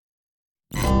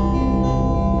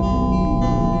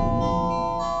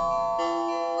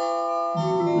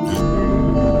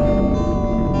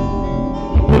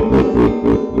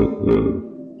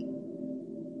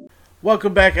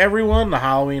Welcome back, everyone, to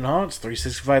Halloween Haunts,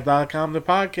 365.com, the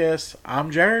podcast.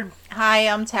 I'm Jared. Hi,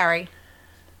 I'm Terry.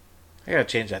 I gotta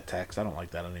change that text. I don't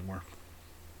like that anymore.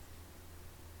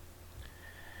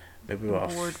 Maybe I'm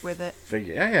bored with it.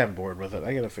 I am bored with it.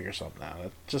 I gotta figure something out.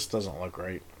 It just doesn't look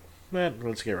right. But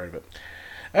let's get rid of it.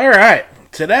 Alright,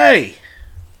 today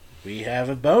we have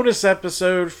a bonus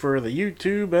episode for the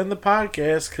YouTube and the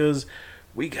podcast because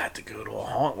we got to go to a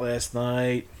haunt last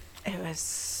night. It was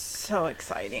so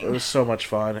exciting. It was so much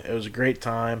fun. It was a great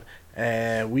time.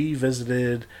 And we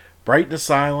visited Brighton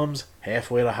Asylum's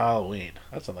halfway to Halloween.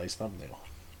 That's a nice thumbnail.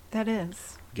 That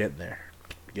is. Getting there.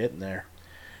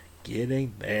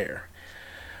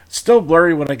 It's still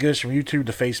blurry when it goes from YouTube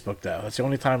to Facebook, though. That's the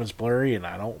only time it's blurry, and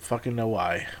I don't fucking know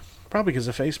why. Probably because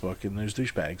of Facebook and those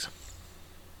douchebags.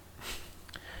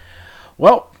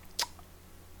 Well,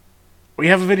 we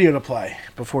have a video to play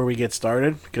before we get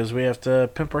started because we have to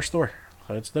pimp our store.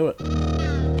 Let's do it.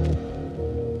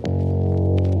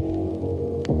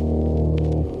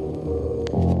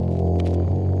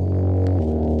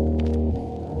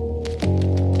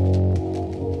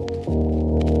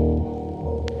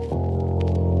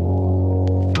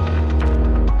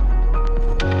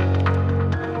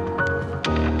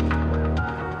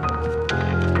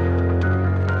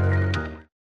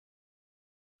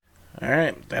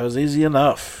 Alright, that was easy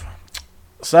enough.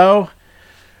 So,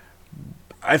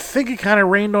 I think it kind of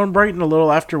rained on Brighton a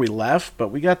little after we left, but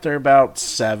we got there about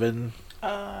 7.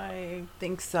 I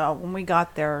think so. When we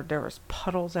got there, there was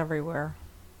puddles everywhere.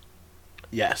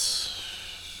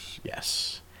 Yes.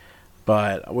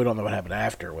 But we don't know what happened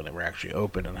after when they were actually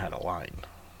open and had a line.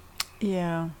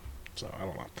 Yeah. So, I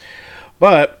don't know.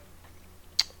 But,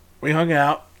 we hung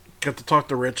out, got to talk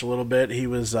to Rich a little bit. He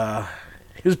was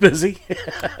busy.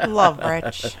 Love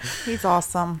Rich. He's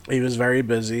awesome. He was very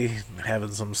busy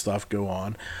having some stuff go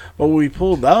on. But when we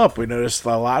pulled up, we noticed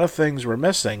a lot of things were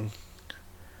missing.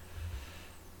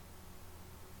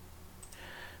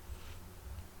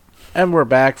 And we're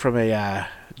back from a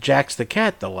Jax the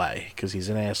Cat delay because he's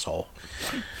an asshole.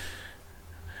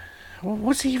 Well,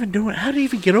 what's he even doing? How did he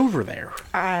even get over there?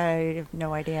 I have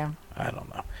no idea. I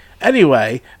don't know.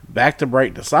 Anyway, back to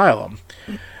Brighton Asylum.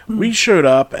 We showed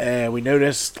up and we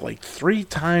noticed like 3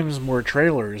 times more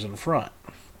trailers in front.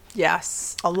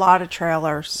 Yes, a lot of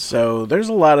trailers. So there's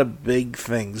a lot of big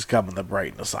things coming to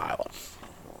Brighton Asylum.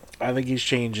 I think he's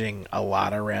changing a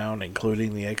lot around,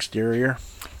 including the exterior.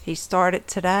 He started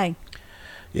today.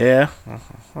 Yeah,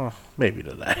 well, maybe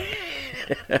today.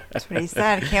 That's what he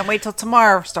said. I can't wait till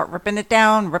tomorrow. Start ripping it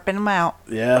down, ripping them out.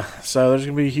 Yeah, so there's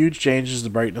going to be huge changes to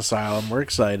Brighton Asylum. We're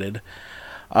excited.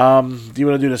 Do you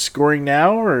want to do the scoring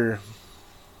now, or?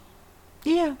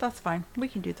 Yeah, that's fine. We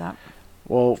can do that.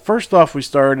 Well, first off, we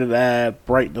started at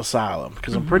Brighton Asylum,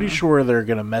 because I'm pretty sure they're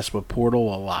going to mess with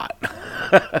Portal a lot.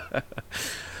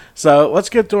 So, let's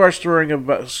get to our scoring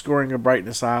of Brighton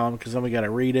Asylum, because then we got to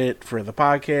read it for the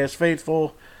podcast,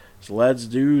 Faithful. So, let's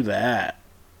do that.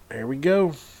 Here we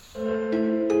go.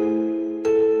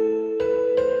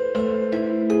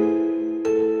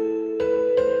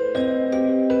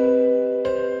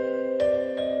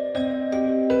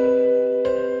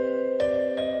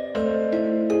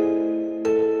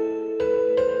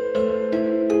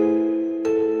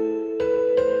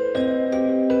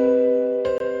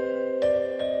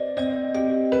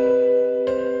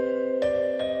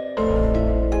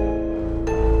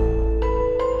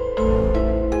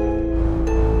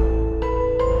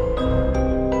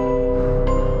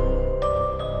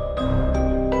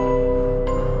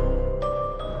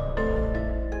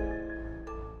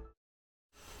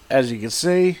 As you can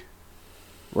see,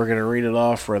 we're going to read it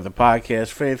off for the podcast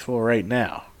Faithful right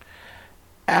now.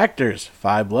 Actors,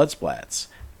 5 blood splats.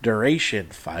 Duration,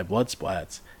 5 blood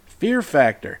splats. Fear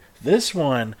factor. This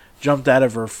one jumped out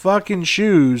of her fucking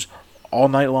shoes all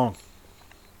night long.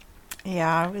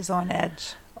 Yeah, I was on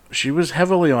edge. She was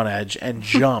heavily on edge and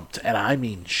jumped. And I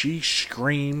mean, she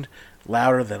screamed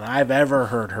louder than I've ever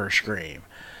heard her scream.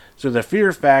 So the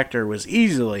fear factor was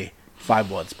easily 5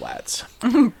 blood splats.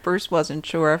 Bruce wasn't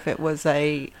sure if it was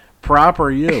a prop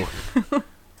or you.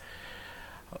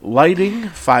 Lighting,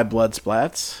 5 blood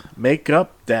splats.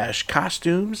 Makeup -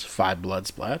 costumes, 5 blood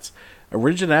splats.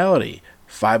 Originality,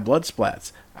 5 blood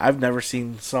splats. I've never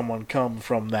seen someone come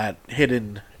from that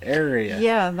hidden area.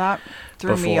 Yeah, that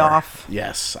threw me before. off.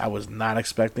 Yes, I was not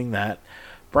expecting that.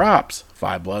 Props,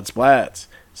 5 blood splats.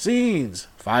 Scenes,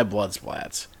 5 blood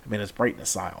splats. I mean, it's Brighton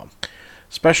Asylum.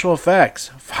 Special effects,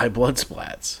 5 blood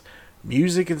splats.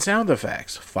 Music and sound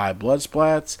effects, 5 blood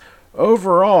splats.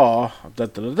 Overall,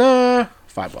 5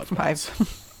 blood splats.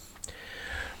 5.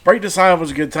 Brighton Asylum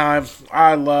was a good time.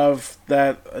 I love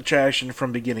that attraction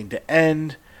from beginning to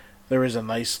end. There was a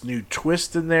nice new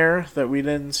twist in there that we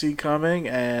didn't see coming,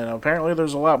 and apparently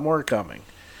there's a lot more coming.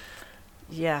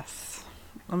 Yes.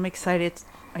 I'm excited.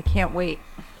 I can't wait.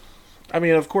 I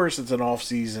mean, of course, it's an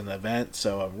off-season event,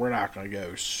 so we're not going to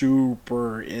go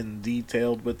super in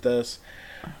detailed with this.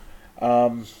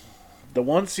 The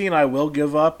one scene I will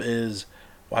give up is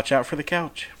watch out for the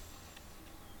couch.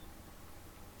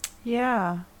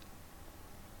 Yeah.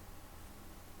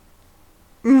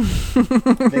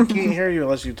 They can't hear you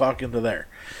unless you talk into there.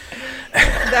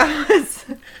 That was...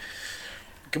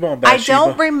 Come on, I Bathsheba.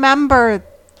 don't remember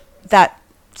that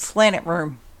slanted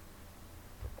room.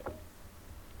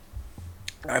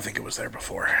 I think it was there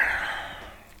before.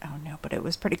 Oh, no, but it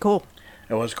was pretty cool.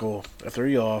 It was cool. It threw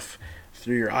you off.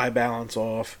 Threw your eye balance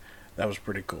off. That was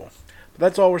pretty cool. But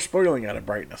that's all we're spoiling out of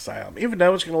Brighton Asylum. Even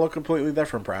though it's going to look completely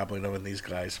different probably knowing these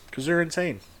guys. Because they're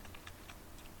insane.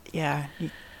 Yeah.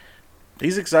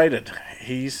 He's excited.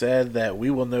 He said that we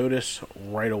will notice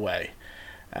right away.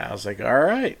 And I was like, all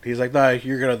right. He's like, no,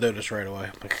 you're going to notice right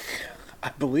away. I'm like, I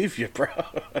believe you, bro.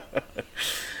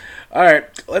 All right,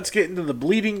 let's get into the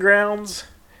bleeding grounds.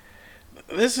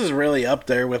 This is really up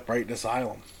there with Brighton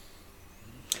Asylum.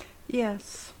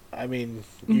 Yes. I mean,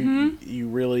 you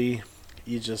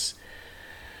just...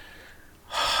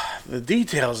 The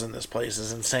details in this place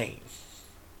is insane.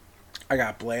 I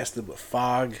got blasted with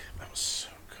fog. That was so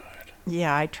good.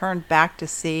 Yeah, I turned back to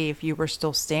see if you were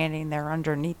still standing there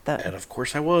underneath the... And of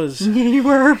course I was. You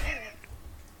were.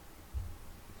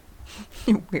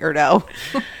 You weirdo.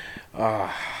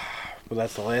 But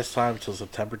that's the last time till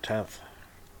September 10th.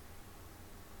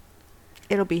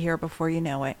 It'll be here before you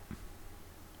know it.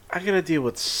 I gotta deal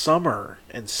with summer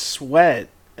and sweat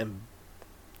and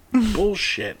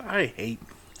bullshit. I hate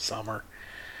summer.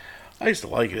 I used to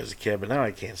like it as a kid, but now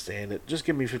I can't stand it. Just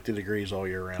give me 50 degrees all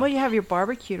year round. Well, you have your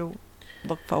barbecue to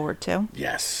look forward to.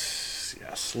 Yes.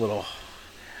 Little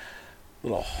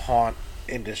haunt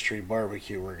industry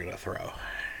barbecue we're gonna throw.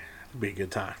 It'll be a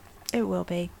good time. It will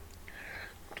be.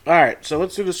 Alright, so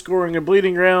let's do the scoring of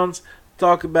Bleeding Grounds.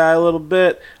 Talk about it a little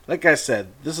bit. Like I said,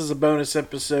 this is a bonus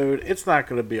episode. It's not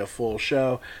going to be a full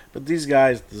show, but these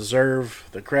guys deserve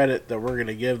the credit that we're going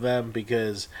to give them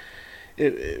because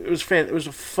it was It was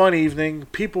a fun evening.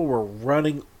 People were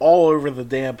running all over the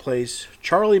damn place.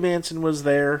 Charlie Manson was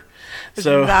there.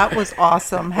 So that was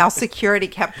awesome. How security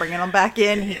kept bringing him back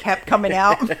in. He kept coming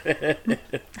out. That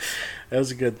was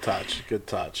a good touch. Good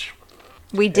touch.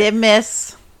 We did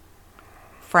miss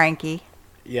Frankie.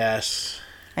 Yes.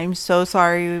 I'm so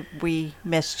sorry we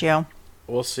missed you.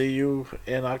 We'll see you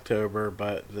in October,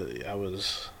 but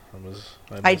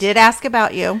I did ask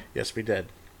about you. Yes, we did.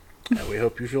 And we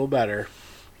hope you feel better.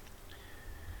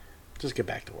 Just get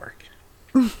back to work.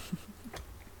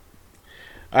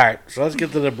 Alright, so let's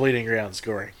get to the Bleeding Ground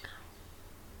scoring.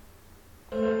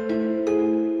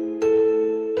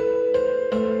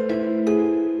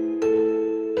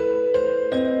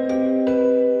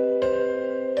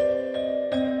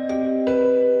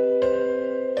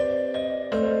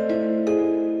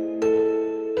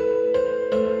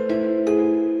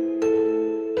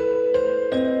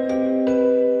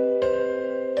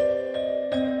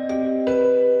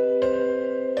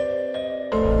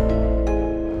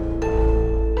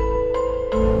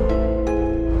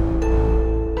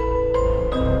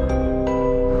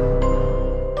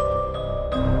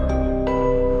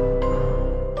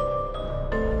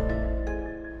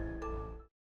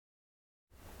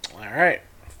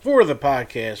 For the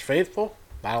podcast faithful,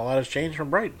 not a lot has changed from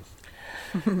Brighton.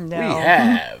 No. We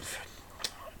have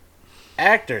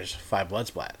actors, 5 blood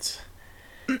splats.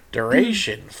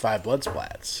 Duration, 5 blood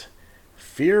splats.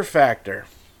 Fear factor.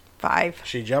 5.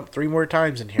 She jumped 3 more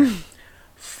times in here.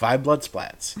 5 blood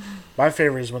splats. My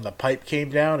favorite is when the pipe came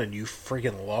down and you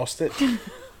freaking lost it.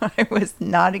 I was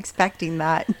not expecting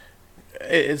that.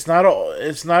 It's not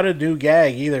a new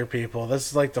gag either, people. This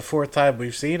is like the 4th time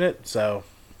we've seen it, so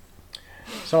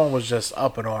someone was just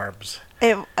up in arms.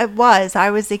 It was.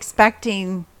 I was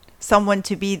expecting someone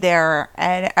to be there,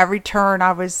 and every turn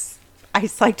I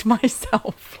psyched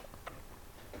myself.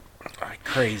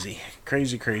 Crazy.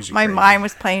 My mind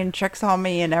was playing tricks on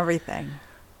me and everything.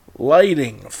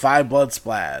 Lighting, 5 blood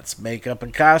splats. Makeup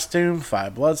and costume,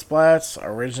 5 blood splats.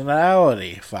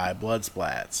 Originality, 5 blood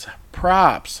splats.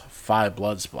 Props, 5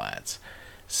 blood splats.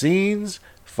 Scenes,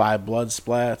 5 blood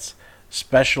splats.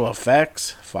 Special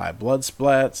effects, 5 blood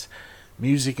splats.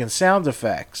 Music and sound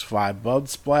effects, 5 blood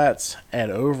splats. And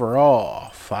overall,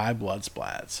 5 blood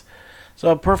splats. So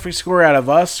a perfect score out of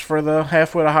us for the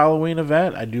Halfway to Halloween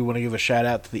event. I do want to give a shout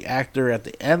out to the actor at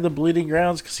the end of Bleeding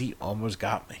Grounds because he almost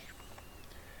got me.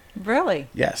 Really?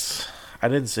 Yes. I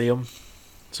didn't see him,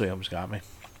 so he almost got me.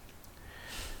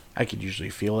 I could usually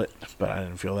feel it, but I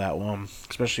didn't feel that one.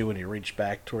 Especially when you reach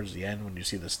back towards the end when you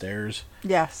see the stairs.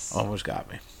 Yes. Almost got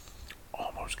me.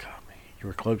 Almost got me. You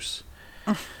were close.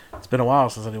 It's been a while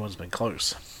since anyone's been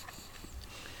close.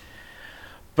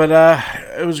 But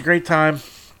it was a great time.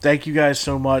 Thank you guys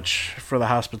so much for the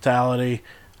hospitality.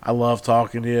 I love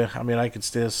talking to you. I mean, I could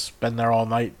still spend there all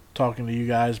night talking to you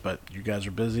guys, but you guys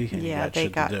are busy and you got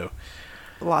shit to do.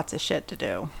 Lots of shit to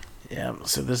do. Yeah,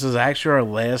 so this is actually our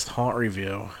last haunt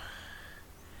review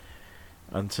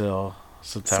until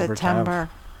September 10th.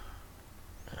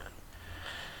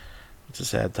 It's a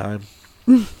sad time.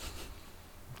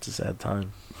 It's a sad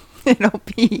time. It'll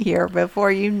be here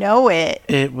before you know it.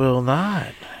 It will not.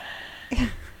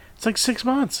 It's like 6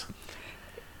 months.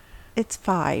 It's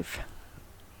 5.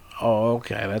 Oh,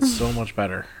 okay. That's so much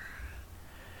better.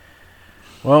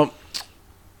 Well,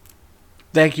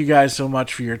 thank you guys so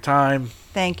much for your time.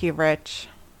 Thank you, Rich.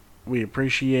 We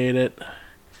appreciate it.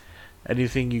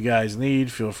 Anything you guys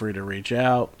need, feel free to reach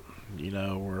out. You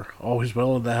know, we're always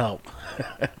willing to help.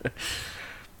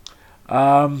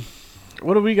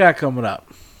 What do we got coming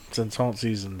up? Since haunt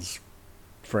season's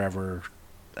forever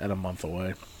and a month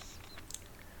away.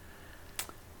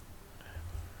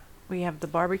 We have the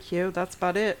barbecue. That's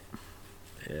about it.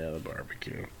 Yeah, the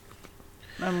barbecue.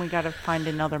 And we got to find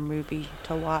another movie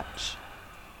to watch.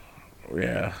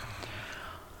 Yeah.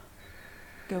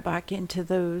 Go back into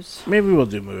those. Maybe we'll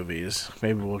do movies.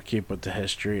 Maybe we'll keep with the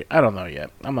history. I don't know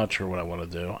yet. I'm not sure what I want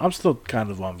to do. I'm still kind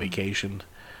of on vacation.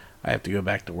 I have to go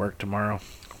back to work tomorrow,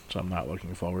 so I'm not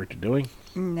looking forward to doing.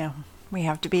 No, we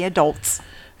have to be adults.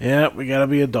 Yeah, we gotta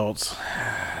be adults.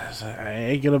 I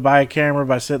ain't gonna buy a camera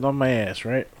by sitting on my ass,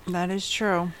 right? That is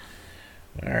true.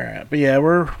 Alright, but yeah,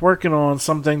 we're working on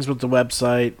some things with the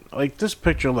website. Like, this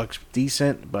picture looks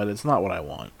decent, but it's not what I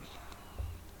want.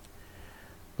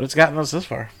 But it's gotten us this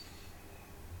far.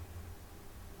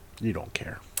 You don't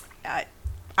care.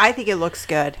 I think it looks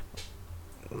good.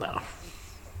 No.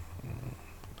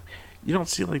 You don't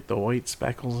see, like, the white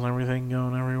speckles and everything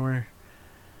going everywhere?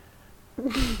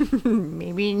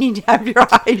 Maybe you need to have your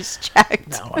eyes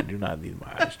checked. No, I do not need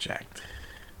my eyes checked.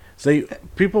 So,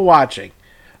 people watching,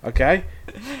 okay?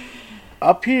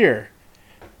 Up here,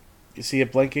 you see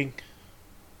it blinking?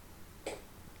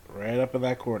 Right up in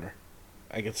that corner.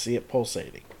 I can see it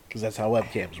pulsating, because that's how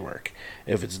webcams work.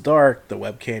 If it's dark, the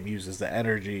webcam uses the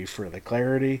energy for the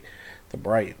clarity to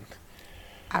brighten.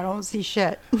 I don't see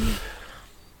shit.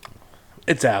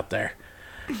 It's out there.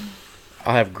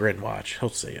 I'll have Grin watch. He'll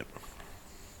see it.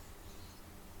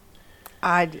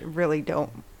 I really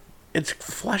don't. It's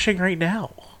flashing right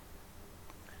now.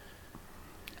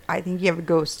 I think you have a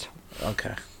ghost.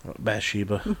 Okay.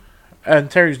 Bathsheba.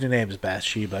 And Terry's new name is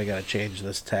Bathsheba. I gotta change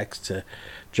this text to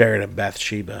Jared and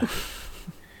Bathsheba.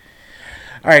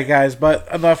 Alright, guys,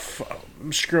 but enough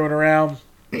screwing around.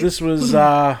 This was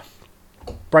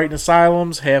Brighton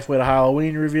Asylum's halfway to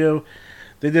Halloween review.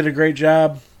 They did a great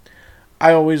job.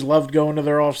 I always loved going to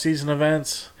their off-season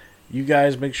events. You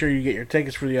guys make sure you get your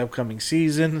tickets for the upcoming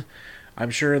season.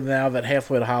 I'm sure now that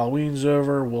halfway to Halloween's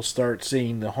over, we'll start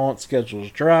seeing the haunt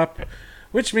schedules drop,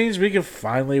 which means we can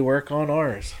finally work on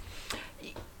ours.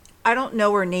 I don't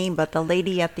know her name, but the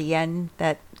lady at the end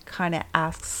that kind of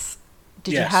asks,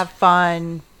 did Yes. you have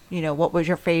fun? You know, what was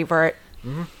your favorite?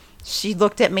 Mm-hmm. She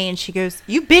looked at me and she goes,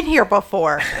 you've been here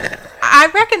before. I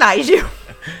recognize you.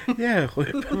 Yeah,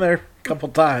 we've been there a couple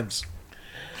times.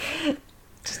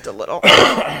 Just a little.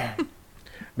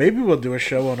 Maybe we'll do a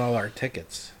show on all our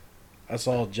tickets. I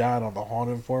saw John on the Haunt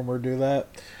Informer do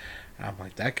that. I'm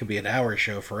like, that could be an hour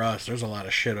show for us. There's a lot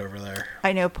of shit over there.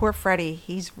 I know, poor Freddie.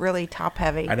 He's really top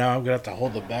heavy. I know, I'm going to have to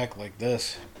hold it back like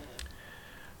this.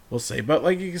 We'll see. But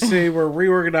like you can see, we're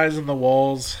reorganizing the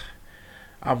walls.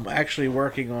 I'm actually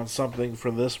working on something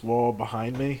for this wall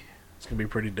behind me. It's going to be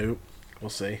pretty dope. We'll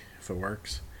see if it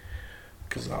works.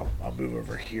 Because I'll move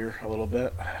over here a little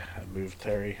bit. I moved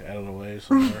Terry out of the way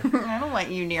somewhere. I don't want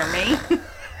you near me.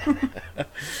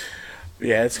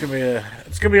 Yeah, it's gonna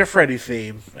be a Freddy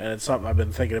theme, and it's something I've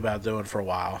been thinking about doing for a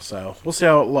while. So we'll see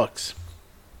how it looks.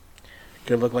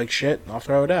 Could look like shit, and I'll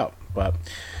throw it out. But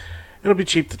it'll be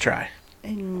cheap to try.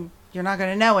 And you're not going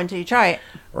to know until you try it.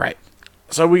 Right.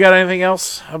 So we got anything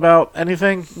else about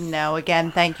anything? No,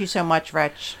 again, thank you so much,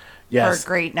 Rich. Yes. For a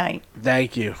great night.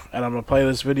 Thank you. And I'm going to play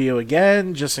this video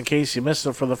again, just in case you missed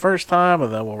it for the first time,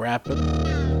 and then we'll wrap it.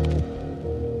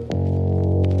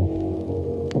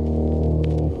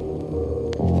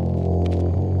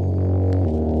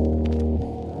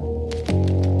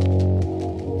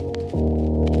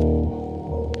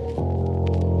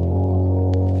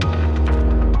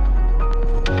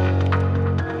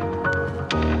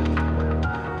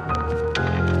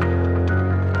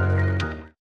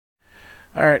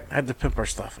 I had to pimp our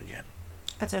stuff again.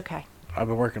 That's okay. I've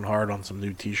been working hard on some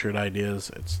new t-shirt ideas.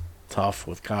 It's tough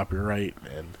with copyright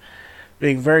and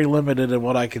being very limited in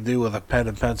what I can do with a pen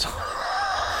and pencil.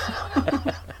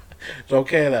 It's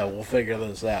okay though. We'll figure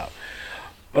this out.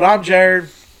 But I'm Jared.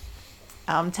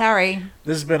 I'm Terry.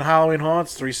 This has been Halloween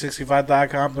Haunts,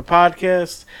 365.com, the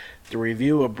podcast, the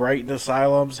review of Brighton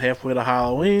Asylum's halfway to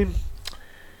Halloween.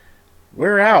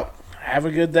 We're out. Have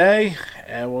a good day,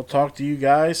 and we'll talk to you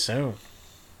guys soon.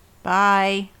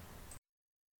 Bye.